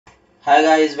Hi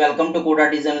guys, welcome to Code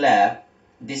Artisan Lab.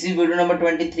 This is video number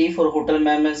 23 for hotel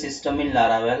management system in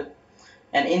Laravel,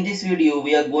 and in this video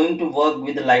we are going to work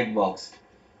with the lightbox.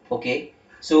 Okay,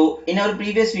 so in our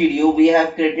previous video we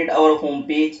have created our home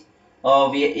page.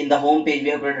 In the home page we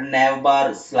have created nav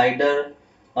bar, slider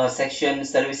section,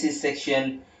 services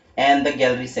section, and the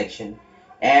gallery section.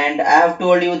 And I have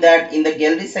told you that in the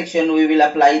gallery section we will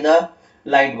apply the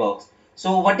lightbox.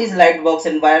 So what is lightbox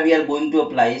and why we are going to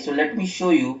apply? So let me show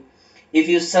you. If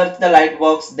you search the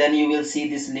lightbox, then you will see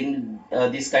this link,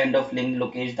 this kind of link,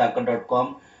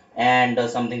 lokeshdhaka.com and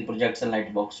something projects and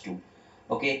lightbox2.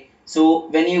 Okay, so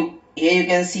when you here you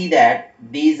can see that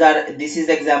this is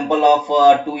the example of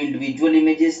two individual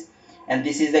images, and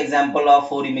this is the example of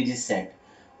four images set.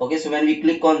 Okay, so when we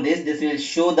click on this will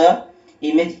show the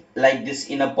image like this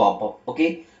in a pop-up.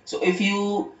 Okay, so if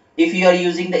you are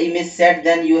using the image set,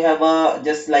 then you have a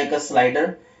just like a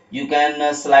slider. You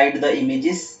can slide the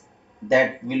images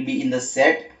that will be in the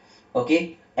set.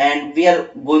 Okay, and we are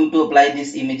going to apply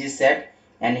this images set,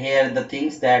 and here the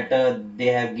things that they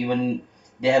have given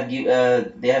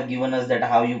us that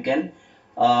how you can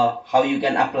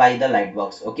apply the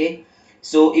lightbox. Okay,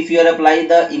 so if you are apply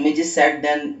the images set,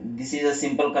 then this is a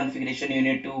simple configuration. You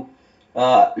need to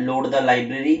load the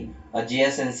library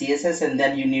JS and CSS, and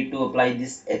then you need to apply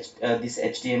this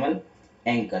HTML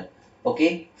anchor.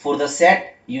 Okay, for the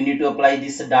set you need to apply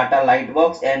this data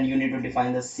lightbox, and you need to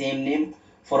define the same name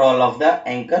for all of the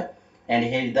anchor, and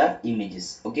here is the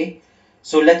images. Okay,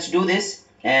 so let's do this.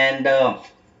 And uh,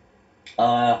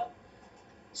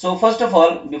 so first of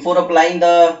all, before applying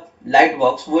the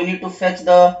lightbox, we need to fetch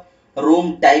the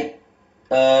room types.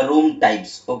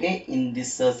 Okay, in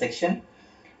this section.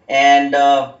 And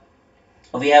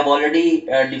we have already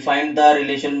defined the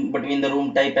relation between the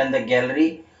room type and the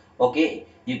gallery. Okay,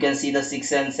 you can see the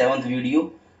 6th and 7th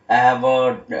video. I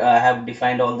have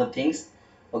defined all the things.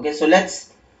 Okay, so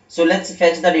let's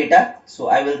fetch the data. So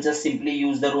I will just simply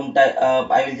use the room type.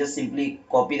 I will just simply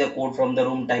copy the code from the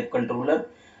room type controller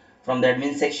from the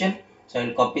admin section. So I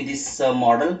will copy this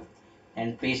model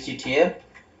and paste it here,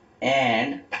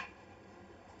 and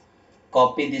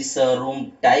copy this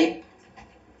room type.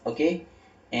 Okay,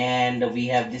 and we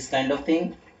have this kind of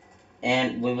thing,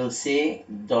 and we will say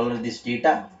dollar this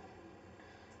data.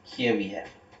 Here we have.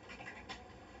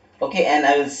 Okay, and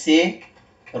I will say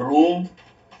room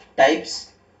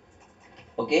types.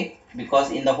 Okay,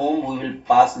 because in the home we will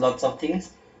pass lots of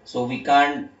things, so we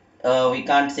can't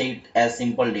say it as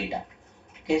simple data.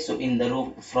 Okay, so in the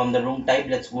room, from the room type,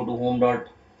 let's go to home.php,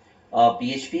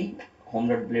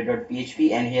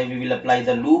 home.blade.php, and here we will apply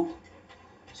the loop.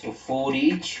 So for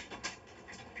each.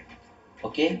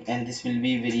 Okay, and this will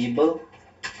be variable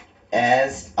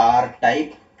as r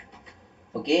type.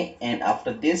 Okay, and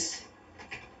after this,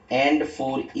 and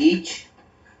for each.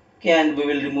 Okay, and we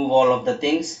will remove all of the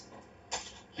things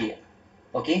here.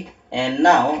 Okay, and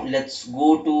now let's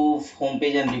go to home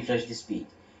page and refresh this page.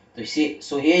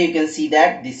 So here you can see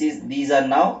that these are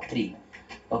now three.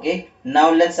 Okay, now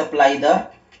let's apply the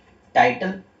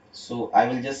title. So I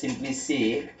will just simply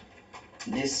say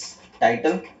this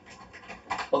title.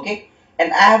 Okay,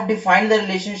 and I have defined the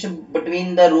relationship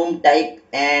between the room type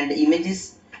and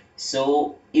images.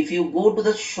 So if you go to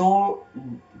the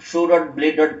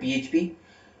show.blade.php,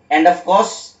 and of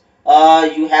course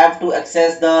you have to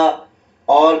access the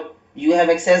all you have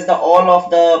accessed the all of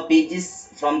the pages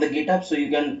from the GitHub, so you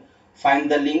can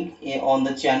find the link on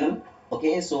the channel.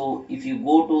 Okay, so if you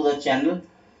go to the channel,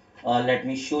 let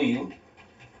me show you,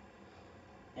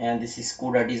 and this is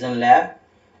Code Artisan Lab.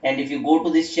 And if you go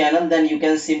to this channel, then you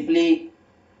can simply,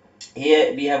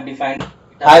 here we have defined.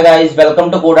 Hi guys, welcome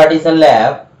to Code Artisan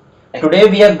Lab. Today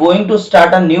we are going to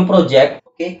start a new project.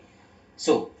 Okay,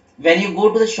 so when you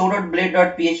go to the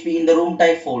show.blade.php in the room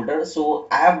type folder, so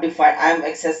I am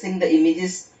accessing the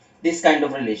images, this kind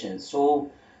of relation. So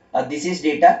this is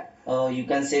data. You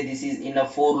can say this is in a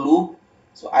for loop.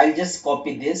 So I'll just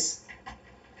copy this,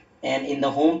 and in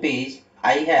the home page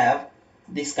I have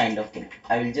this kind of thing.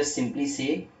 I will just simply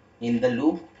say in the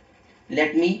loop,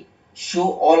 let me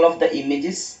show all of the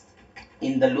images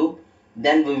in the loop.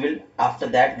 Then we will, after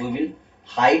that we will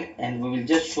hide, and we will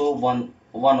just show one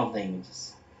of the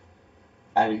images.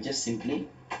 I will just simply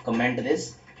comment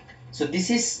this. So this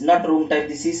is not room type,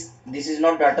 this is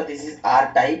not data, this is R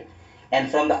type,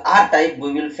 and from the R type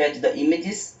we will fetch the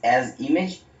images as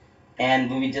image, and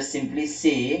we will just simply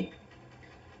say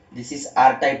this is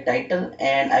R type title,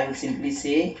 and I will simply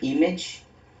say image,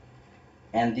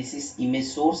 and this is image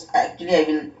source. Actually I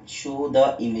will show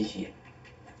the image here.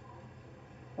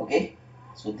 Okay,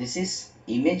 so this is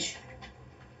image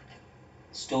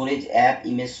storage app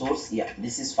image source. Yeah,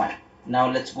 this is fine.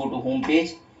 Now let's go to home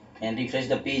page and refresh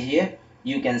the page here.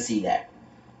 You can see that.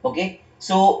 Okay,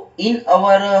 so in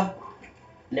our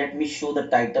let me show the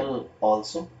title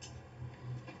also.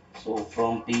 So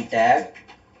from p tag,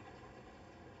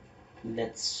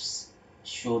 let's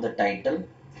show the title.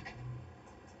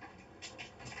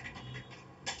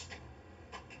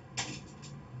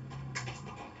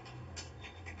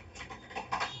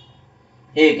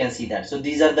 Here you can see that. So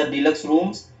these are the deluxe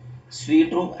rooms,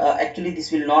 suite room. Actually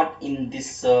this will not in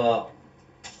this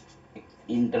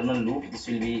internal loop, this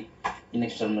will be in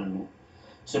external loop.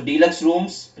 So deluxe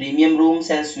rooms, premium rooms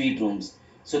and suite rooms.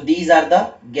 So these are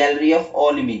the gallery of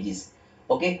all images.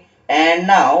 Okay, and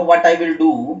now what I will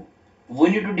do,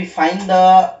 we need to define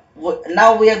the,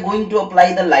 now we are going to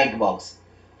apply the lightbox.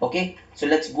 Okay, so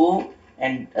let's go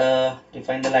and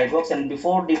define the lightbox, and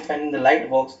before defining the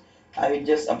lightbox I will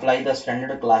just apply the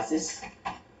standard classes.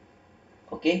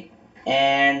 Okay,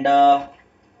 and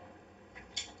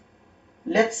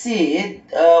let's see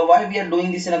why we are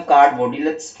doing this in a card body.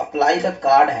 Let's apply the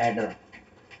card header,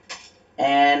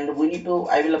 and we need to,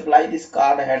 I will apply this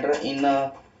card header in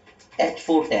a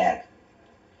h4 tag.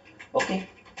 Okay,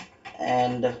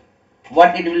 and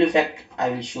what it will affect I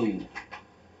will show you.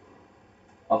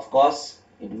 Of course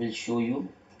it will show you,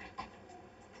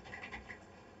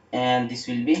 and this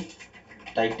will be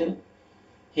title.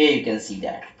 Here you can see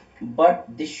that, but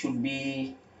this should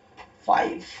be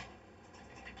 5.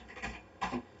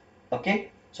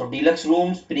 Okay, so deluxe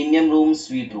rooms, premium rooms,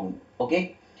 suite room.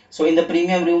 Okay, so in the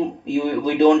premium room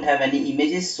we don't have any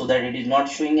images, so that it is not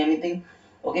showing anything.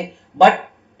 Okay, but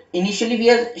initially we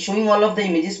are showing all of the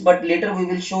images, but later we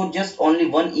will show just only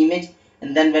one image,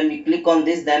 and then when we click on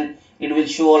this, then it will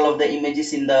show all of the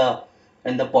images in the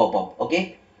pop-up.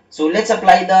 Okay, so let's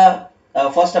apply the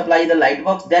first apply the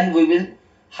lightbox, then we will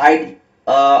hide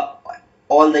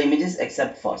all the images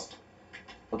except first.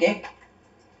 Okay,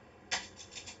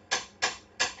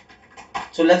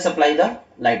 so let's apply the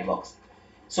lightbox.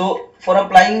 So for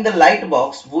applying the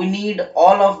lightbox, we need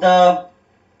all of the,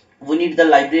 we need the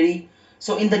library.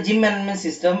 So in the gym management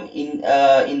system, in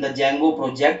the Django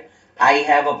project, I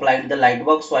have applied the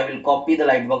lightbox. So I will copy the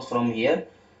lightbox from here.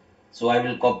 So I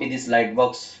will copy this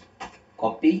lightbox,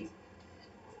 copy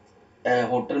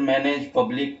hotel manage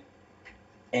public,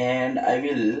 and I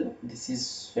will, this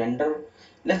is vendor.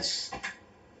 Let's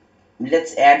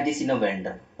add this in a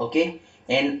vendor. Okay,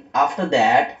 and after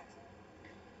that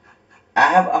I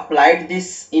have applied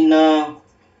this in a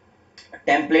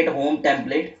template, home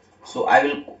template. So I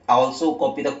will also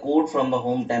copy the code from the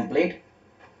home template.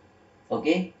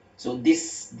 Okay, so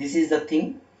this is the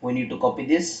thing, we need to copy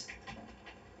this.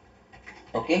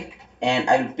 Okay, and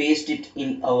I will paste it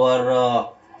in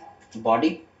our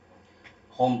body,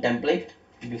 home template,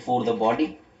 before the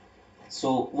body.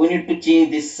 So we need to change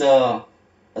this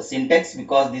syntax,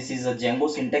 because this is a Django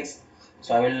syntax.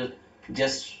 So I will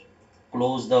just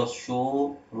close the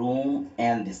show room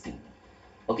and this thing.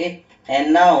 Okay,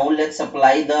 and now let's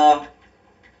apply the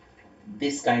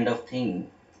this kind of thing,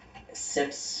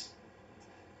 sets,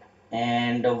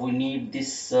 and we need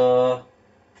this okay,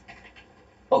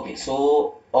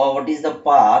 so what is the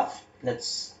path?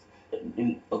 Let's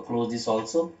close this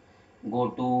also, go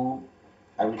to,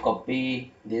 I will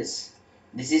copy this,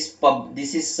 this is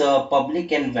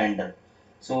public and vendor.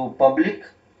 So public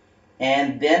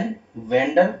and then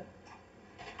vendor.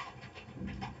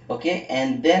 Okay,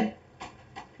 and then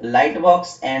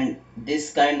lightbox and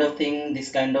this kind of thing,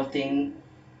 this kind of thing,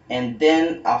 and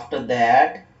then after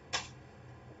that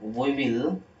we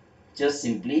will just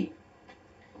simply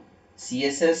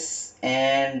CSS,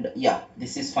 and yeah,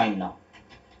 this is fine now.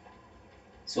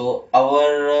 So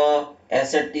our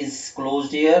asset is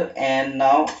closed here, and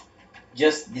now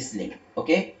just this link.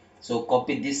 Okay, so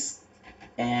copy this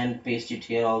and paste it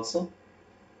here also.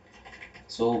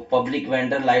 So public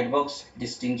vendor lightbox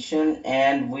distinction,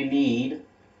 and we need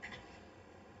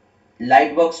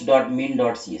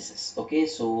lightbox.min.css. okay,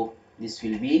 so this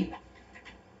will be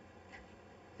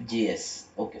JS.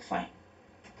 Okay, fine.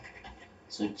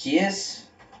 So JS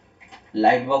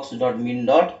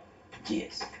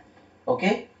lightbox.min.js.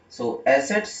 Okay, so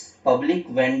assets public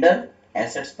vendor,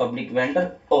 assets public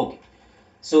vendor. Okay,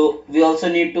 so we also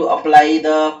need to apply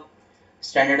the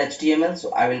standard HTML.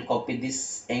 So I will copy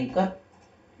this anchor.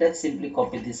 Let's simply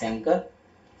copy this anchor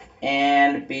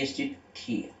and paste it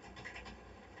here.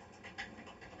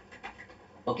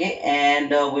 Okay, and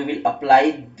we will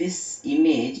apply this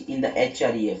image in the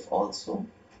href also,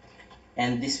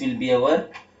 and this will be our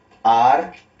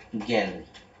R gallery.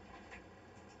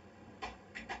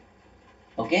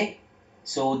 Okay,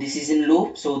 so this is in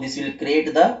loop, so this will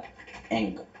create the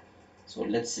anchor. So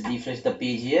let's refresh the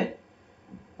page here.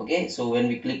 Okay, so when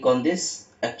we click on this,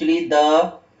 actually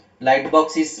the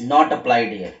lightbox is not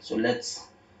applied here. So let's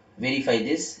verify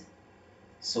this.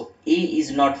 So A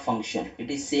is not function. It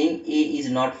is saying A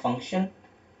is not function.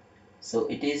 So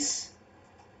it is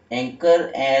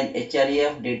anchor and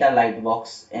href data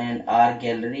lightbox and our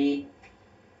gallery.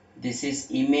 This is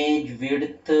image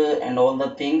width and all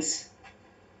the things.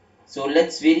 So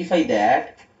let's verify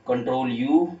that. Control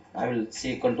U. I will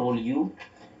say Control U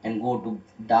and go to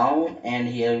down, and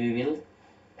here we will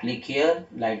click here.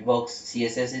 Lightbox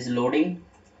CSS is loading.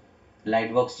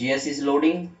 Lightbox JS is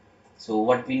loading. So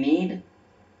what we need?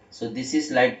 So this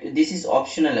is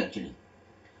optional actually.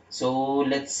 So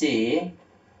let's say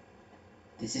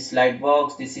this is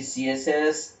lightbox, this is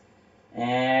CSS,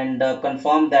 and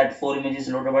confirm that 4 images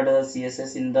loaded by the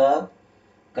CSS in the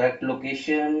correct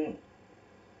location.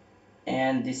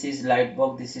 And this is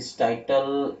lightbox, this is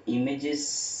title,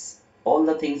 images, all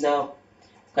the things are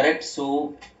correct,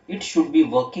 so it should be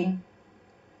working.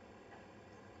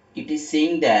 It is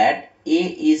saying that a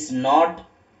is not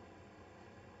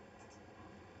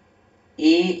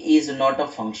a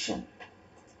function.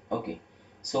 Okay,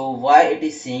 so why it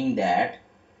is saying that?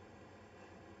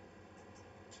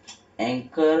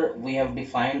 Anchor, we have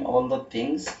defined all the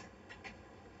things.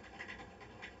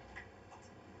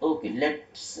 Okay,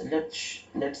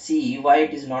 let's see why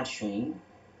it is not showing.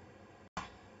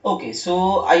 Okay,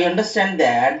 so I understand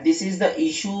that this is the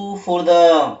issue for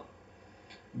the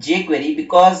jQuery,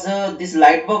 because this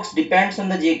lightbox depends on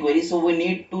the jQuery, so we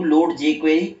need to load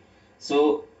jQuery.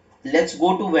 So let's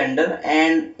go to vendor,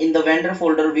 and in the vendor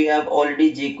folder we have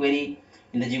already jQuery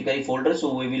in the jQuery folder,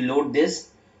 so we will load this.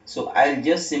 So I'll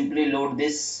just simply load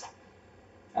this.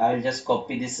 I will just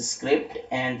copy this script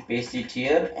and paste it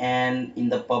here, and in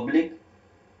the public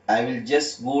I will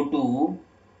just go to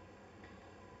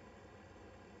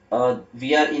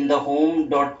we are in the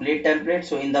home.play template.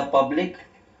 So in the public,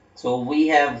 so we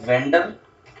have vendor.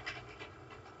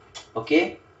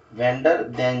 Okay, vendor,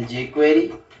 then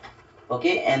jQuery.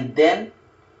 Okay, and then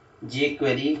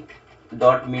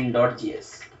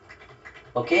jQuery.min.js.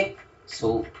 okay,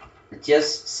 so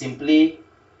just simply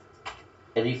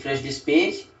refresh this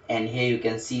page, and here you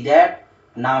can see that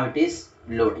now it is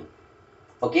loading.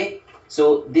 Okay,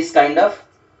 so this kind of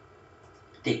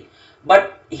thing.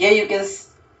 But here you can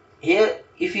here,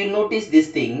 if you notice this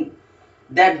thing,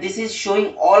 that this is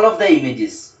showing all of the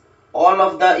images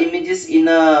in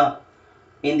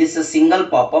this single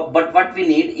pop-up. But what we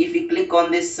need, if we click on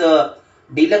this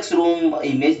deluxe room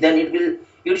image, then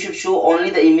it should show only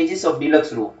the images of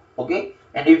deluxe room. Okay,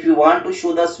 and if you want to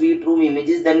show the suite room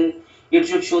images, then it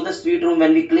should show the suite room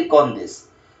when we click on this.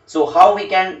 So how we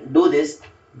can do this?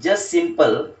 Just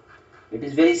simple. It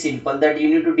is very simple, that you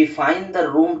need to define the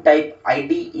room type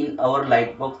ID in our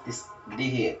lightbox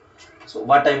here. So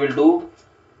what I will do,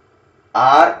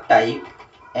 r type,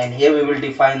 and here we will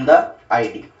define the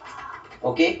ID.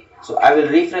 Okay, so I will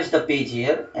refresh the page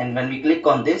here, and when we click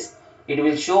on this, it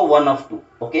will show one of two.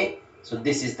 Okay, so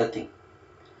this is the thing.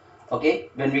 Okay,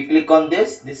 when we click on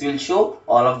this will show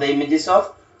all of the images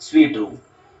of suite room.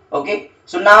 Okay,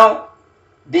 so now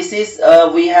this is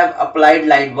we have applied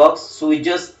lightbox. So we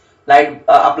just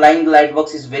applying the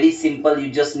lightbox is very simple. You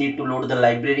just need to load the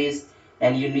libraries,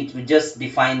 and you need to just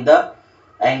define the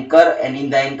anchor, and in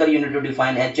the anchor you need to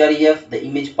define href, the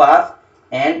image path,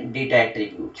 and data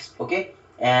attributes. Okay,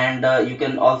 and you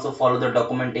can also follow the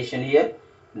documentation here.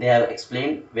 They have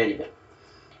explained very well.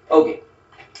 Okay,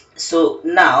 so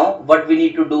now what we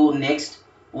need to do next,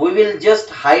 we will just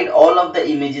hide all of the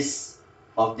images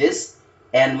of this,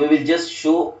 and we will just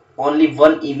show only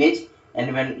one image.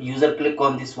 And when user click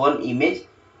on this one image,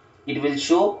 it will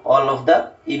show all of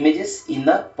the images in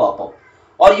the pop-up.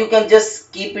 Or you can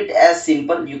just keep it as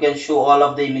simple, you can show all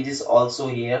of the images also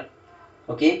here.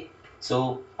 Okay,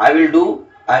 so what I will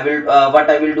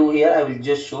do here, I will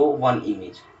just show one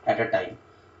image at a time.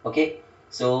 Okay,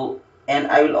 so, and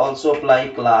I will also apply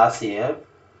class here,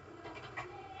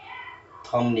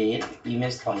 thumbnail,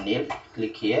 image thumbnail.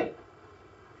 Click here.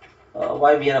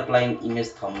 Why we are applying image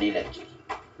thumbnail? Actually,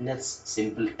 let's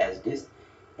simple as this,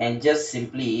 and just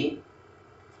simply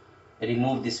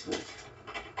remove this field.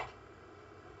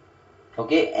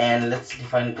 Okay, and let's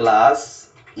define class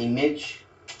image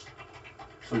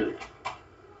fluid.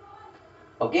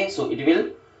 Okay, so it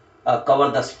will cover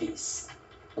the space.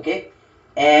 Okay,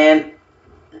 and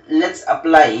let's go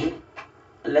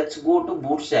to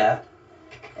bootstrap,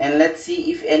 and let's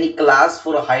see if any class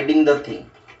for hiding the thing.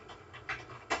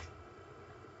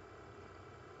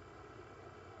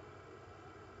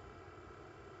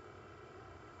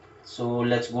 So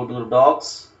let's go to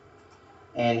docs,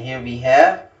 and here we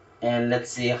have, and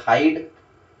let's say hide.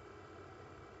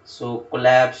 So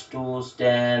collapse to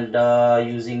stand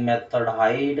using method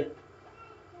hide.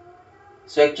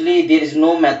 So actually there is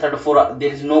no method for,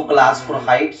 there is no class for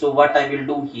hide. So what I will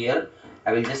do here,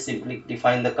 I will just simply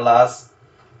define the class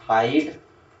hide.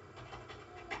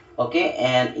 Okay,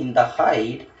 and in the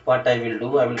hide what I will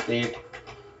do, I will create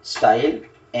style,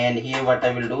 and here what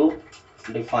I will do,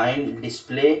 define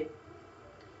display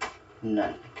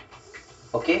none.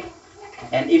 Okay,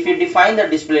 and if you define the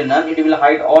display none, it will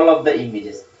hide all of the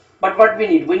images. But what we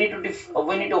need, we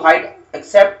need to hide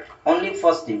except only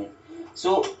first image.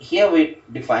 So here we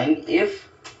define if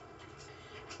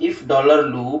dollar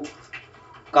loop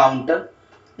counter.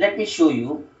 Let me show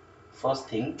you first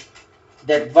thing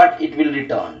that what it will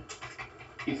return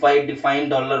if I define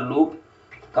dollar loop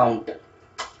counter.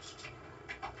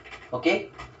 Okay,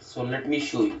 so let me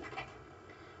show you.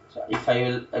 So if I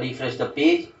will refresh the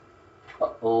page,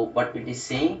 oh, what it is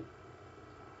saying,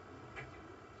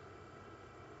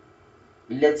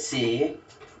 let's say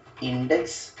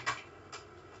index,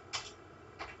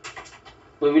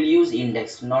 we will use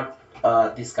index, not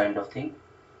this kind of thing.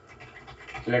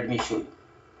 So let me show you.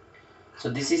 So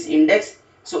this is index.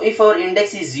 So if our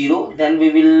index is 0, then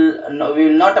we will no, we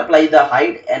will not apply the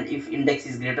hide, and if index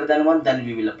is greater than 1, then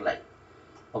we will apply.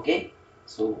 Okay,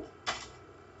 so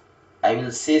I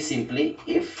will say simply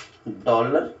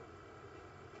dollar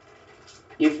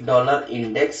if dollar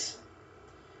index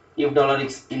if dollar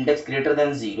index greater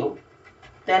than 0,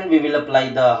 then we will apply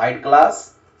the hide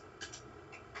class,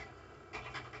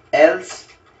 else,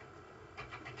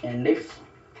 and if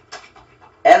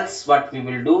else what we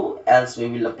will do, else we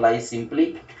will apply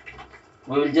simply,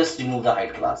 we will just remove the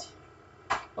hide class.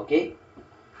 Okay,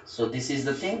 so this is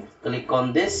the thing, click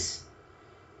on this.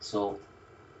 So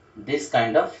this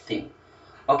kind of thing.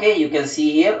 Okay, you can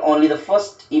see here only the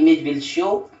first image will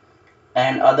show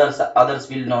and others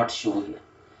will not show here.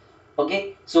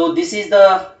 Okay, so this is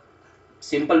the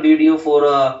simple video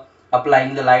for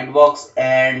applying the lightbox,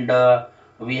 and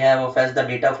we have fetched the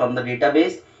data from the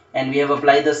database, and we have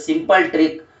applied the simple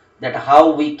trick that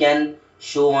how we can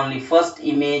show only first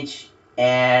image,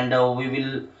 and we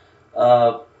will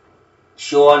uh,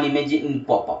 show all image in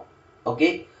pop-up.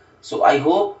 Okay, so I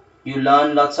hope you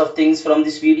learn lots of things from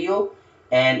this video,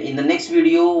 and in the next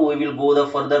video we will go the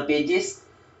further pages.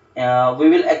 We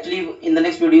will actually, in the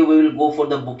next video we will go for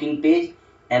the booking page,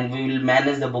 and we will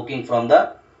manage the booking from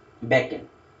the backend.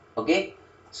 Okay,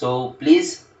 so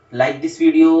please like this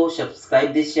video,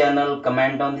 subscribe this channel,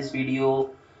 comment on this video,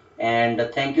 and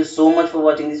thank you so much for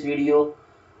watching this video.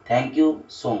 Thank you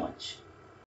so much.